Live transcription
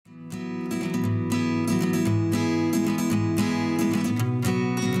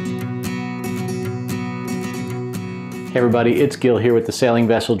Hey everybody, it's Gil here with the Sailing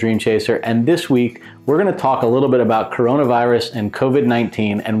Vessel DreamChaser, and this week we're going to talk a little bit about coronavirus and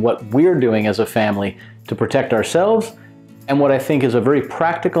COVID-19 and what we're doing as a family to protect ourselves and what I think is a very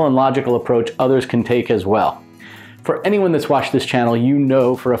practical and logical approach others can take as well. For anyone that's watched this channel, you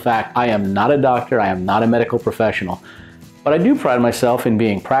know for a fact I am not a doctor, I am not a medical professional, but I do pride myself in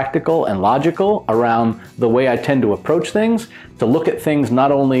being practical and logical around the way I tend to approach things, to look at things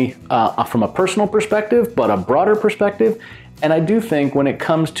not only from a personal perspective, but a broader perspective. And I do think when it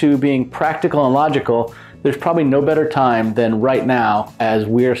comes to being practical and logical, there's probably no better time than right now as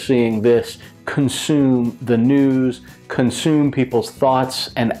we're seeing this consume the news, consume people's thoughts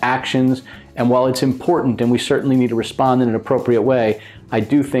and actions. And while it's important and we certainly need to respond in an appropriate way, I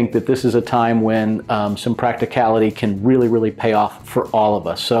do think that this is a time when some practicality can really pay off for all of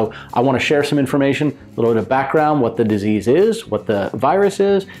us. So I want to share some information, a little bit of background, what the disease is, what the virus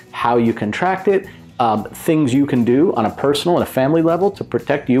is, how you contract it, things you can do on a personal and a family level to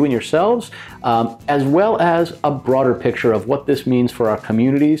protect you and yourselves, as well as a broader picture of what this means for our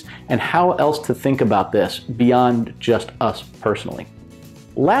communities and how else to think about this beyond just us personally.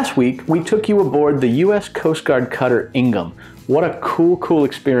 Last week, we took you aboard the U.S. Coast Guard cutter Ingham. What a cool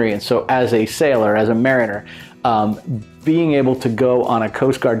experience. So as a sailor, as a mariner, being able to go on a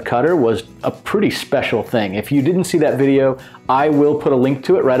Coast Guard cutter was a pretty special thing. If you didn't see that video, I will put a link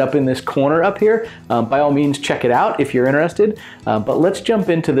to it right up in this corner up here. By all means, check it out if you're interested. But let's jump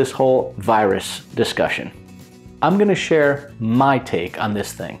into this whole virus discussion. I'm going to share my take on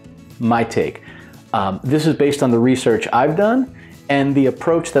this thing. My take. This is based on the research I've done and the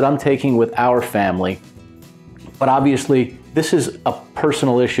approach that I'm taking with our family. But obviously, this is a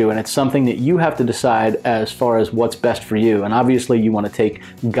personal issue and it's something that you have to decide as far as what's best for you. And obviously you want to take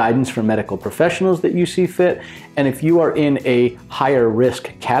guidance from medical professionals that you see fit. And if you are in a higher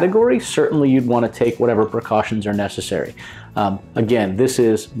risk category, certainly you'd want to take whatever precautions are necessary. Again, this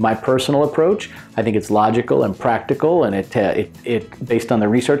is my personal approach. I think it's logical and practical, and it based on the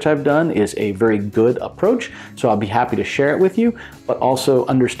research I've done, is a very good approach. So I'll be happy to share it with you, but also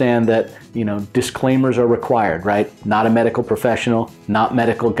understand that, you know, disclaimers are required, right? Not a medical professional, not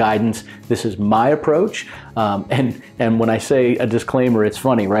medical guidance. This is my approach. And when I say a disclaimer, it's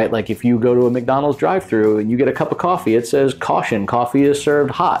funny, right? Like if you go to a McDonald's drive-thru and you get a cup of coffee, it says, "Caution, coffee is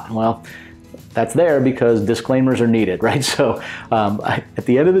served hot." Well, that's there because disclaimers are needed, right? So at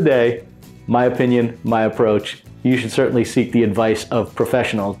the end of the day, my opinion, my approach, you should certainly seek the advice of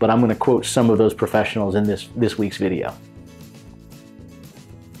professionals, but I'm going to quote some of those professionals in this week's video.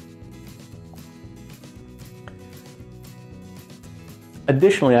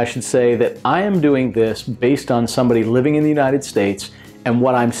 Additionally, I should say that I am doing this based on somebody living in the United States and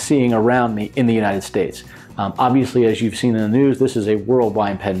what I'm seeing around me in the United States. Obviously, as you've seen in the news, this is a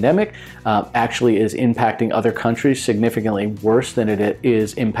worldwide pandemic, actually is impacting other countries significantly worse than it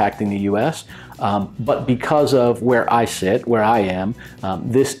is impacting the US. But because of where I sit, where I am,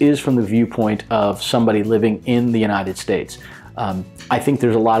 this is from the viewpoint of somebody living in the United States. I think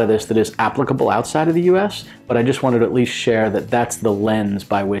there's a lot of this that is applicable outside of the US, but I just wanted to at least share that that's the lens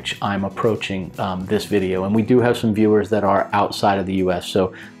by which I'm approaching this video. And we do have some viewers that are outside of the US,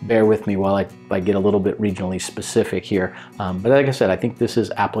 so bear with me while I get a little bit regionally specific here. But like I said, I think this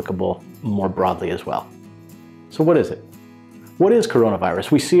is applicable more broadly as well. So what is it? What is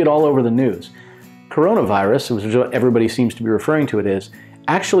coronavirus? We see it all over the news. Coronavirus, which is what everybody seems to be referring to it as,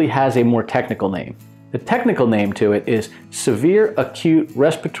 actually has a more technical name. The technical name to it is Severe Acute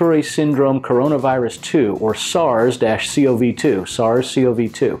Respiratory Syndrome Coronavirus 2, or SARS-CoV-2,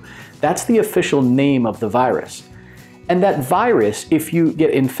 SARS-CoV-2. That's the official name of the virus. And that virus, if you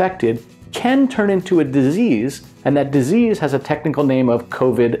get infected, can turn into a disease, and that disease has a technical name of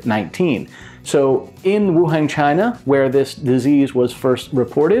COVID-19. So in Wuhan, China, where this disease was first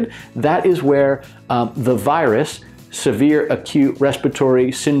reported, that is where the virus, Severe Acute Respiratory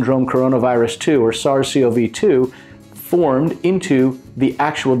Syndrome Coronavirus 2, or SARS-CoV-2, formed into the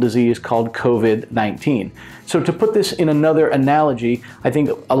actual disease called COVID-19. So to put this in another analogy, I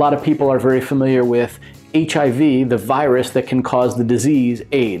think a lot of people are very familiar with HIV, the virus that can cause the disease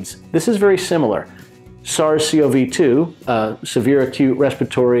AIDS. This is very similar. SARS-CoV-2, Severe Acute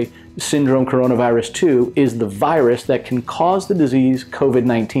Respiratory Syndrome Coronavirus 2, is the virus that can cause the disease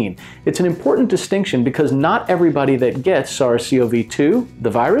COVID-19. It's an important distinction because not everybody that gets SARS-CoV-2, the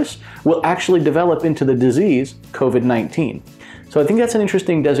virus, will actually develop into the disease COVID-19. So I think that's an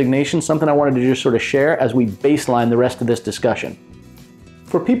interesting designation, something I wanted to just sort of share as we baseline the rest of this discussion.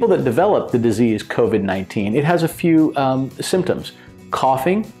 For people that develop the disease COVID-19, it has a few symptoms: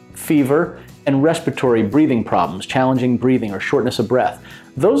 coughing, fever, and respiratory breathing problems, challenging breathing or shortness of breath.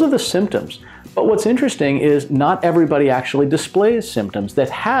 Those are the symptoms. But what's interesting is not everybody actually displays symptoms that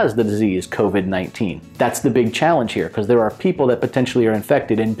has the disease COVID-19. That's the big challenge here, because there are people that potentially are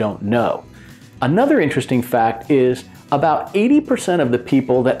infected and don't know. Another interesting fact is about 80% of the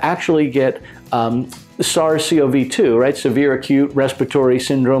people that actually get SARS-CoV-2, right, severe acute respiratory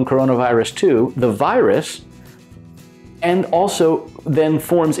syndrome coronavirus 2, the virus, and also then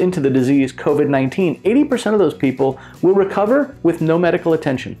forms into the disease COVID-19, 80% of those people will recover with no medical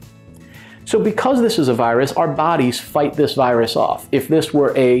attention. So because this is a virus, our bodies fight this virus off. If this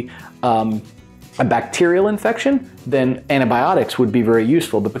were a bacterial infection, then antibiotics would be very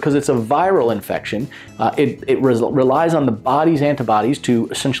useful. But because it's a viral infection, it relies on the body's antibodies to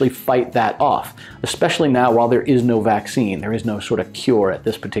essentially fight that off, especially now while there is no vaccine. There is no sort of cure at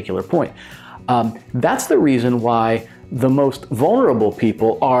this particular point. That's the reason why the most vulnerable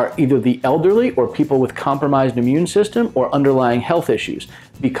people are either the elderly or people with compromised immune system or underlying health issues,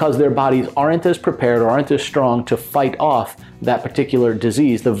 because their bodies aren't as prepared or aren't as strong to fight off that particular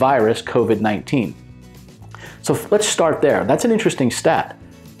disease, the virus COVID-19. So let's start there. That's an interesting stat.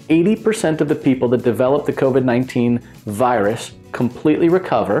 80% of the people that develop the COVID-19 virus completely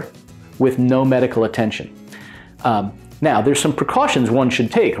recover with no medical attention. Now, there's some precautions one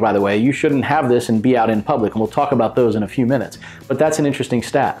should take, by the way. You shouldn't have this and be out in public, and we'll talk about those in a few minutes. But that's an interesting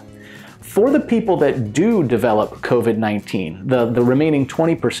stat. For the people that do develop COVID-19, the remaining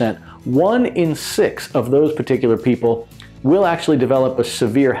 20%, 1 in 6 of those particular people will actually develop a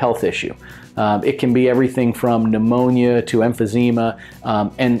severe health issue. It can be everything from pneumonia to emphysema,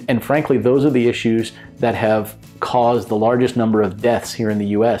 and frankly, those are the issues that have caused the largest number of deaths here in the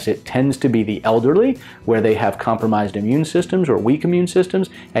US. It tends to be the elderly, where they have compromised immune systems or weak immune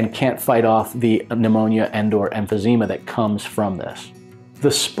systems and can't fight off the pneumonia and or emphysema that comes from this. The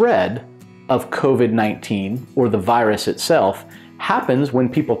spread of COVID-19, or the virus itself, happens when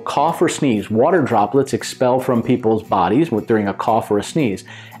people cough or sneeze. Water droplets expel from people's bodies during a cough or a sneeze.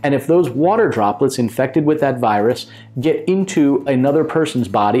 And if those water droplets infected with that virus get into another person's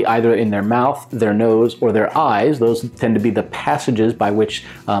body, either in their mouth, their nose, or their eyes, those tend to be the passages by which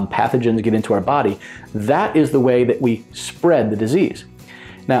pathogens get into our body, that is the way that we spread the disease.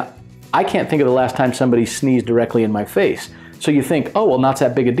 Now, I can't think of the last time somebody sneezed directly in my face. So you think, oh, well, not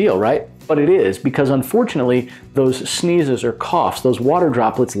that big a deal, right? But it is, because unfortunately, those sneezes or coughs, those water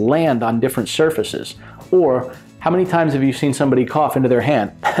droplets land on different surfaces. Or how many times have you seen somebody cough into their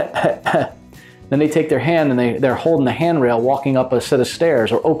hand? Then they take their hand and they're holding the handrail, walking up a set of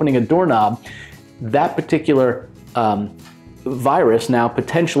stairs or opening a doorknob. That particular virus now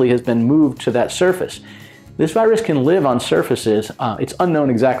potentially has been moved to that surface. This virus can live on surfaces. It's unknown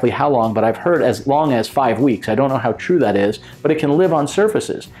exactly how long, but I've heard as long as 5 weeks. I don't know how true that is, but it can live on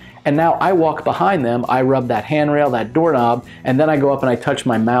surfaces. And now I walk behind them, I rub that handrail, that doorknob, and then I go up and I touch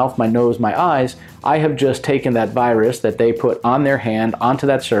my mouth, my nose, my eyes. I have just taken that virus that they put on their hand onto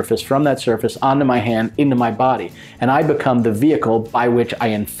that surface, from that surface onto my hand, into my body. And I become the vehicle by which I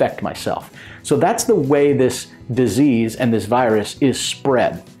infect myself. So that's the way this disease and this virus is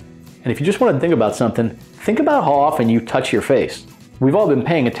spread. And if you just want to think about something, think about how often you touch your face. We've all been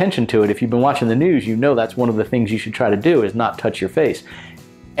paying attention to it. If you've been watching the news, you know that's one of the things you should try to do, is not touch your face.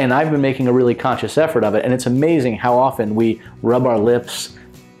 And I've been making a really conscious effort of it, and it's amazing how often we rub our lips,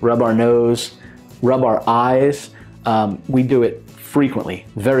 rub our nose, rub our eyes. We do it frequently,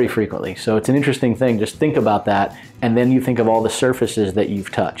 very frequently. So it's an interesting thing. Just think about that, and then you think of all the surfaces that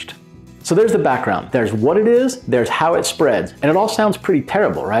you've touched. So there's the background. There's what it is, there's how it spreads, and it all sounds pretty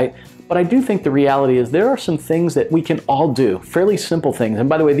terrible, right? But I do think the reality is there are some things that we can all do, fairly simple things. And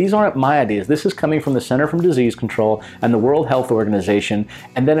by the way, these aren't my ideas. This is coming from the Center for Disease Control and the World Health Organization.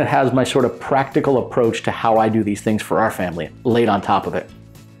 And then it has my sort of practical approach to how I do these things for our family laid on top of it.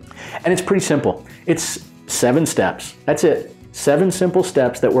 And it's pretty simple. It's 7 steps. That's it. 7 simple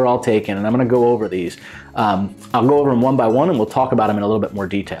steps that we're all taking. And I'm going to go over these. I'll go over them one by one, and we'll talk about them in a little bit more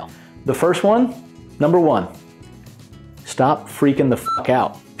detail. The first one, number 1, stop freaking the fuck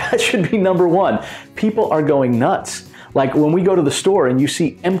out. That should be number 1. People are going nuts. Like when we go to the store and you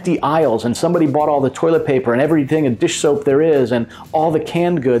see empty aisles and somebody bought all the toilet paper and everything and dish soap there is and all the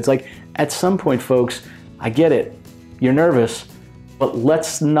canned goods. Like at some point, folks, I get it. You're nervous, but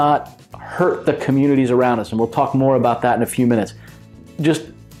let's not hurt the communities around us. And we'll talk more about that in a few minutes. Just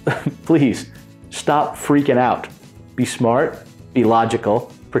please stop freaking out. Be smart, be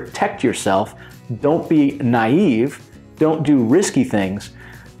logical, protect yourself. Don't be naive. Don't do risky things.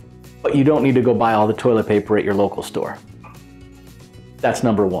 But you don't need to go buy all the toilet paper at your local store. That's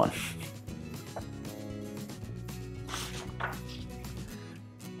number 1.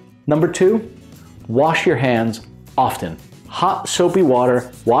 Number 2, wash your hands often. Hot soapy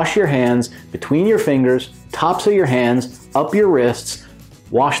water, wash your hands between your fingers, tops of your hands, up your wrists,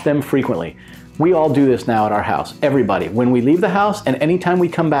 wash them frequently. We all do this now at our house, everybody. When we leave the house and anytime we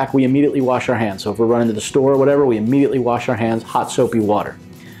come back, we immediately wash our hands. So if we're running to the store or whatever, we immediately wash our hands, hot soapy water.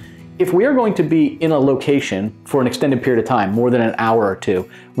 If we are going to be in a location for an extended period of time, more than an hour or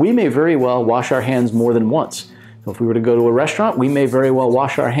two, we may very well wash our hands more than once. So if we were to go to a restaurant, we may very well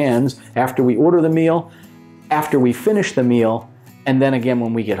wash our hands after we order the meal, after we finish the meal, and then again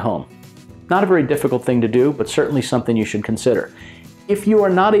when we get home. Not a very difficult thing to do, but certainly something you should consider. If you are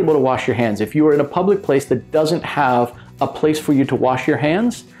not able to wash your hands, if you are in a public place that doesn't have a place for you to wash your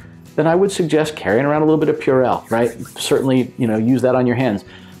hands, then I would suggest carrying around a little bit of Purell, right? Certainly, use that on your hands.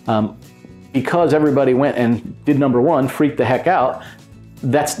 Because everybody went and did number 1, freak the heck out,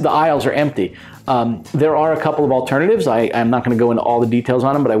 the aisles are empty. There are a couple of alternatives. I'm not going to go into all the details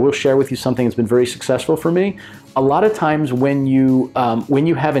on them, but I will share with you something that's been very successful for me. A lot of times when you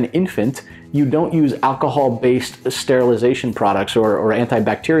have an infant, you don't use alcohol-based sterilization products or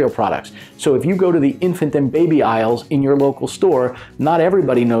antibacterial products. So if you go to the infant and baby aisles in your local store, not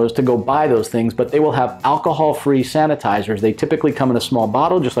everybody knows to go buy those things, but they will have alcohol-free sanitizers. They typically come in a small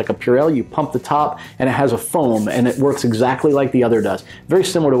bottle, just like a Purell. You pump the top and it has a foam and it works exactly like the other does. Very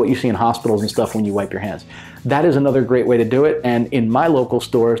similar to what you see in hospitals and stuff when you wipe your hands. That is another great way to do it. And in my local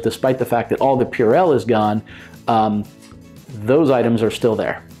stores, despite the fact that all the Purell is gone, those items are still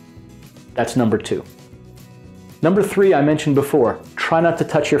there. That's number 2. Number 3, I mentioned before, try not to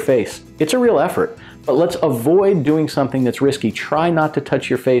touch your face. It's a real effort, but let's avoid doing something that's risky. Try not to touch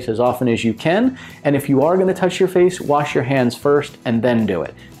your face as often as you can, and if you are going to touch your face, wash your hands first and then do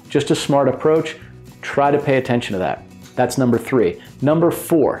it. Just a smart approach. Try to pay attention to that. That's number 3. Number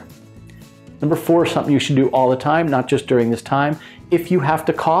 4. Number 4 is something you should do all the time, not just during this time. If you have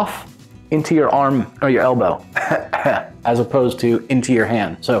to cough, into your arm or your elbow, as opposed to into your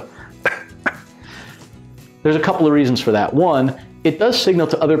hand. So there's a couple of reasons for that. One, it does signal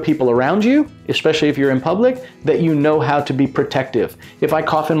to other people around you, especially if you're in public, that you know how to be protective. If I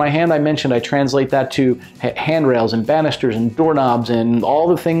cough in my hand, I mentioned I translate that to handrails and banisters and doorknobs and all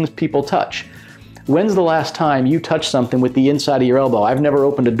the things people touch. When's the last time you touched something with the inside of your elbow? I've never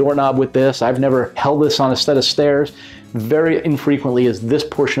opened a doorknob with this. I've never held this on a set of stairs. Very infrequently is this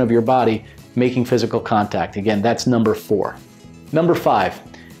portion of your body making physical contact. Again, that's number 4. Number 5,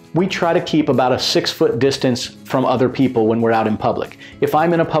 we try to keep about a 6-foot distance from other people when we're out in public. If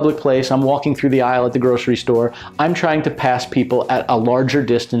I'm in a public place, I'm walking through the aisle at the grocery store, I'm trying to pass people at a larger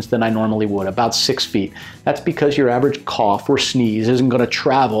distance than I normally would, about 6 feet. That's because your average cough or sneeze isn't going to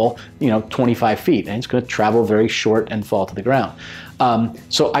travel, 25 feet, and it's going to travel very short and fall to the ground.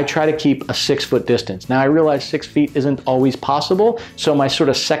 So I try to keep a 6-foot distance. Now I realize 6 feet isn't always possible, so my sort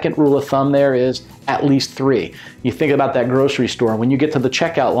of second rule of thumb there is at least 3. You think about that grocery store, when you get to the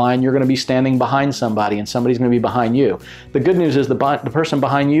checkout line, you're going to be standing behind somebody and somebody's going to be behind you. The good news is the person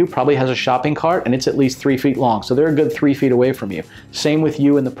behind you probably has a shopping cart and it's at least 3 feet long, so they're a good 3 feet away from you. Same with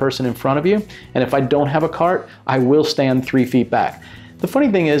you and the person in front of you, and if I don't have a cart, I will stand 3 feet back. The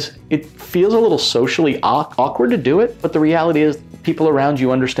funny thing is, it feels a little socially awkward to do it, but the reality is people around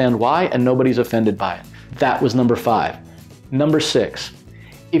you understand why and nobody's offended by it. That was number 5. Number 6,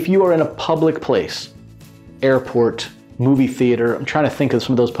 if you are in a public place, airport, movie theater, I'm trying to think of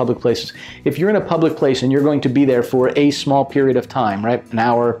some of those public places. If you're in a public place and you're going to be there for a small period of time, right? An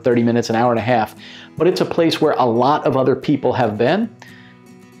hour, 30 minutes, an hour and a half, but it's a place where a lot of other people have been,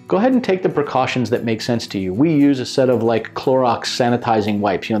 go ahead and take the precautions that make sense to you. We use a set of like Clorox sanitizing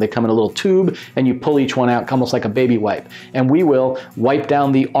wipes. They come in a little tube and you pull each one out almost like a baby wipe. And we will wipe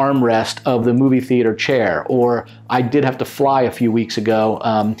down the armrest of the movie theater chair. Or I did have to fly a few weeks ago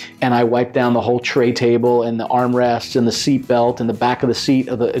and I wiped down the whole tray table and the armrests and the seat belt and the back of the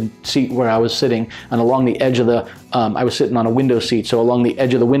seat where I was sitting, and along the edge of the, I was sitting on a window seat, so along the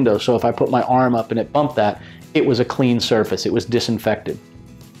edge of the window. So if I put my arm up and it bumped that, it was a clean surface. It was disinfected.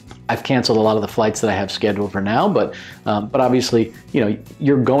 I've canceled a lot of the flights that I have scheduled for now, but obviously,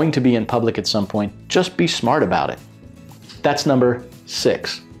 you're going to be in public at some point. Just be smart about it. That's number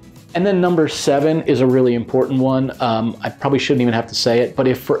 6. And then number 7 is a really important one. I probably shouldn't even have to say it, but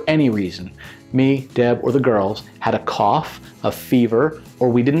if for any reason, me, Deb, or the girls had a cough, a fever, or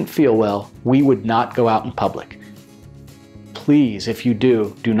we didn't feel well, we would not go out in public. Please, if you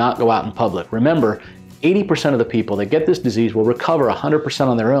do not go out in public. Remember, 80% of the people that get this disease will recover 100%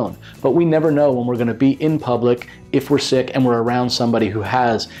 on their own, but we never know when we're going to be in public if we're sick and we're around somebody who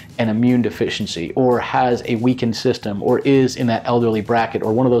has an immune deficiency or has a weakened system or is in that elderly bracket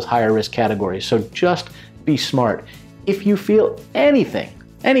or one of those higher risk categories. So just be smart. If you feel anything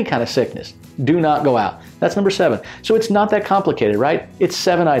any kind of sickness, do not go out. That's number 7. So it's not that complicated, right? It's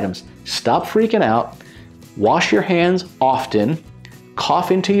 7 items. Stop freaking out. Wash your hands often.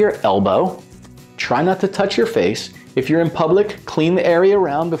 Cough into your elbow. Try not to touch your face. If you're in public, clean the area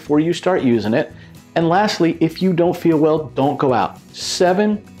around before you start using it. And lastly, if you don't feel well, don't go out.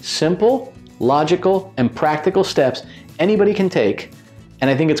 7 simple, logical, and practical steps anybody can take. And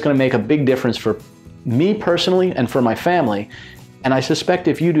I think it's going to make a big difference for me personally and for my family. And I suspect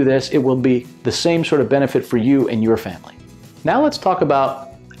if you do this, it will be the same sort of benefit for you and your family. Now let's talk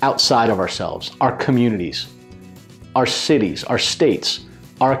about outside of ourselves, our communities, our cities, our states,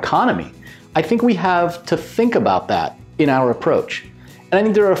 our economy. I think we have to think about that in our approach. And I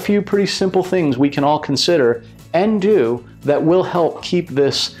think there are a few pretty simple things we can all consider and do that will help keep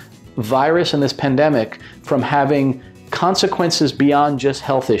this virus and this pandemic from having consequences beyond just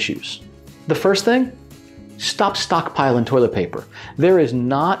health issues. The first thing, stop stockpiling toilet paper. There is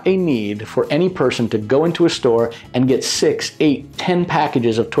not a need for any person to go into a store and get 6, 8, 10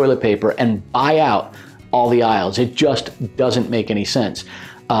 packages of toilet paper and buy out all the aisles. It just doesn't make any sense.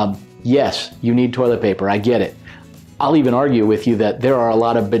 Yes, you need toilet paper, I get it. I'll even argue with you that there are a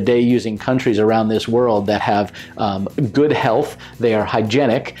lot of bidet-using countries around this world that have good health, they are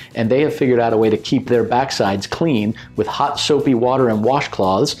hygienic, and they have figured out a way to keep their backsides clean with hot soapy water and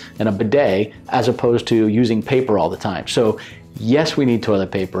washcloths and a bidet, as opposed to using paper all the time. So yes, we need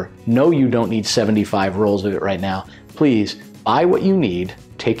toilet paper. No, you don't need 75 rolls of it right now. Please buy what you need,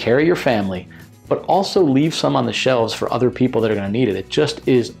 take care of your family, but also leave some on the shelves for other people that are going to need it.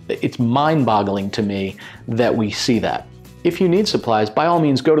 It's mind-boggling to me that we see that. If you need supplies, by all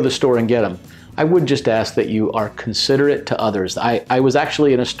means, go to the store and get them. I would just ask that you are considerate to others. I was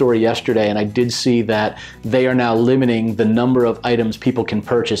actually in a store yesterday and I did see that they are now limiting the number of items people can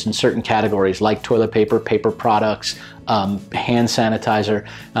purchase in certain categories like toilet paper, paper products, hand sanitizer,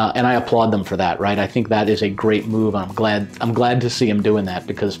 and I applaud them for that, right? I think that is a great move. I'm glad to see them doing that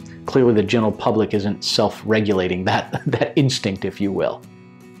because clearly the general public isn't self-regulating that instinct, if you will.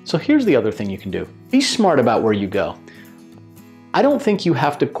 So here's the other thing you can do. Be smart about where you go. I don't think you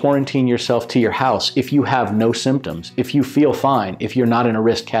have to quarantine yourself to your house if you have no symptoms, if you feel fine, if you're not in a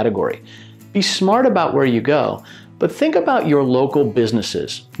risk category. Be smart about where you go, but think about your local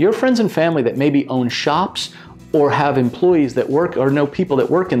businesses, your friends and family that maybe own shops or have employees that work or know people that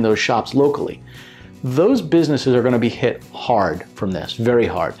work in those shops locally. Those businesses are going to be hit hard from this, very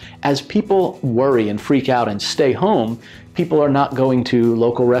hard. As people worry and freak out and stay home, people are not going to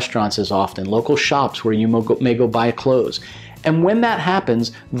local restaurants as often, local shops where you may go buy clothes. And when that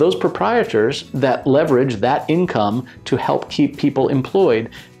happens, those proprietors that leverage that income to help keep people employed,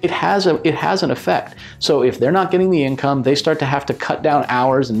 it has an effect. So if they're not getting the income, they start to have to cut down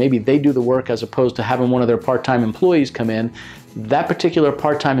hours and maybe they do the work as opposed to having one of their part-time employees come in. That particular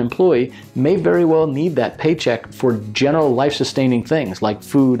part-time employee may very well need that paycheck for general life-sustaining things like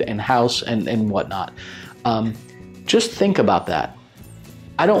food and house and whatnot. Just think about that.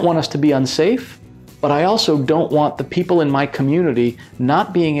 I don't want us to be unsafe, but I also don't want the people in my community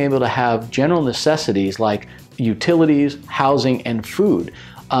not being able to have general necessities like utilities, housing, and food.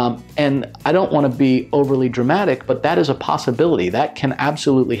 And I don't want to be overly dramatic, but that is a possibility. That can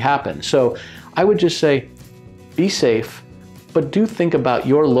absolutely happen. So I would just say, be safe, but do think about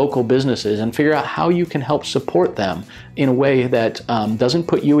your local businesses and figure out how you can help support them in a way that doesn't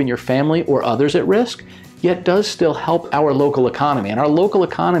put you and your family or others at risk, yet does still help our local economy. And our local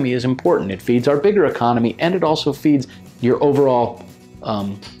economy is important. It feeds our bigger economy, and it also feeds your overall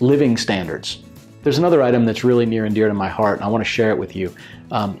living standards. There's another item that's really near and dear to my heart, and I want to share it with you.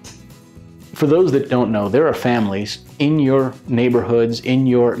 For those that don't know, there are families in your neighborhoods, in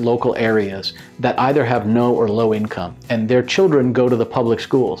your local areas, that either have no or low income, and their children go to the public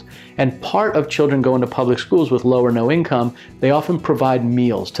schools. And part of children going to public schools with low or no income, they often provide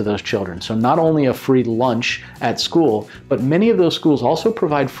meals to those children. So not only a free lunch at school, but many of those schools also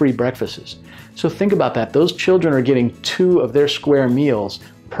provide free breakfasts. So think about that. Those children are getting 2 of their square meals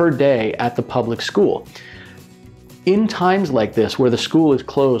per day at the public school. In times like this, where the school is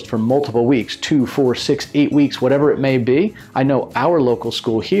closed for multiple weeks, 2, 4, 6, 8 weeks, whatever it may be, I know our local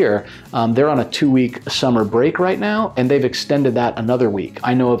school here, they're on a 2-week summer break right now, and they've extended that another week.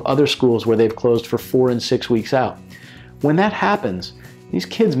 I know of other schools where they've closed for 4 and 6 weeks out. When that happens, these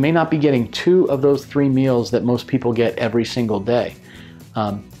kids may not be getting 2 of those 3 meals that most people get every single day.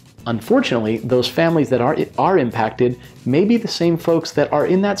 Unfortunately, those families that are impacted may be the same folks that are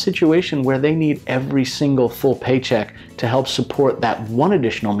in that situation where they need every single full paycheck to help support that 1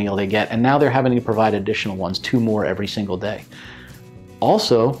 additional meal they get, and now they're having to provide additional ones, 2 more every single day.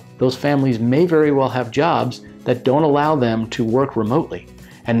 Also, those families may very well have jobs that don't allow them to work remotely.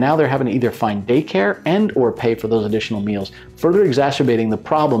 and now they're having to either find daycare and or pay for those additional meals, further exacerbating the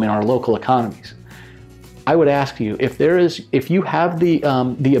problem in our local economies. I would ask you, if you have the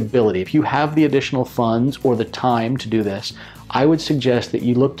ability, if you have the additional funds or the time to do this, I would suggest that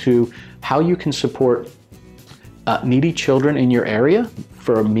you look to how you can support needy children in your area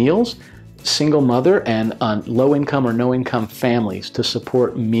for meals, single mother and low income or no income families to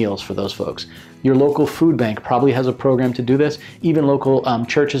support meals for those folks. Your local food bank probably has a program to do this. Even local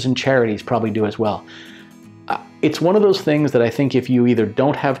churches and charities probably do as well. It's one of those things that I think if you either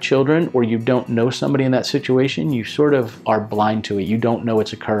don't have children or you don't know somebody in that situation, you sort of are blind to it. You don't know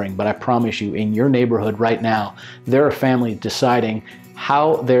it's occurring. But I promise you, in your neighborhood right now, there are families deciding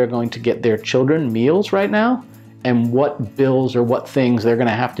how they're going to get their children meals right now and what bills or what things they're going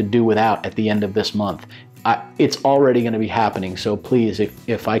to have to do without at the end of this month. It's already going to be happening. So please,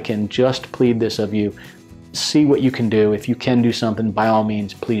 if I can just plead this of you, see what you can do. If you can do something, by all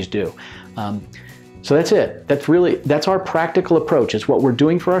means, please do. So that's it. That's our practical approach. It's what we're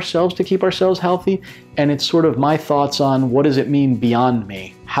doing for ourselves to keep ourselves healthy. And it's sort of my thoughts on what does it mean beyond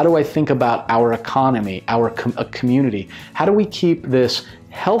me? How do I think about our economy, our community? How do we keep this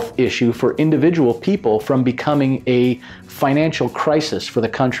health issue for individual people from becoming a financial crisis for the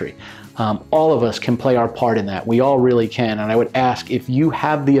country? All of us can play our part in that. We all really can. And I would ask, if you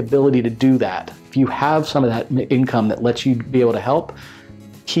have the ability to do that, if you have some of that income that lets you be able to help,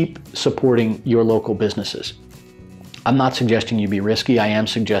 keep supporting your local businesses. I'm not suggesting you be risky. I am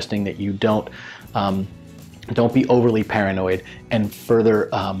suggesting that you don't be overly paranoid and further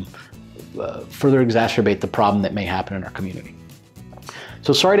exacerbate the problem that may happen in our community.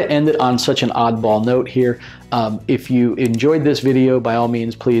 So sorry to end it on such an oddball note here. If you enjoyed this video, by all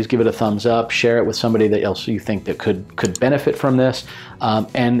means, please give it a thumbs up, share it with somebody else you think that could benefit from this.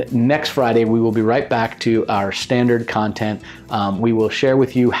 And next Friday, we will be right back to our standard content. We will share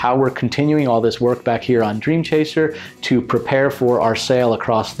with you how we're continuing all this work back here on DreamChaser to prepare for our sail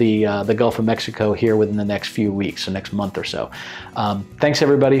across the Gulf of Mexico here within the next few weeks, the next month or so. Thanks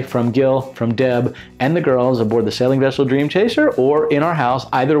everybody, from Gil, from Deb, and the girls aboard the sailing vessel DreamChaser or in our house.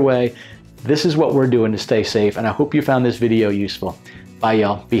 Either way, this is what we're doing to stay safe, and I hope you found this video useful. Bye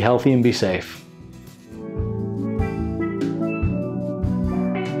y'all, be healthy and be safe.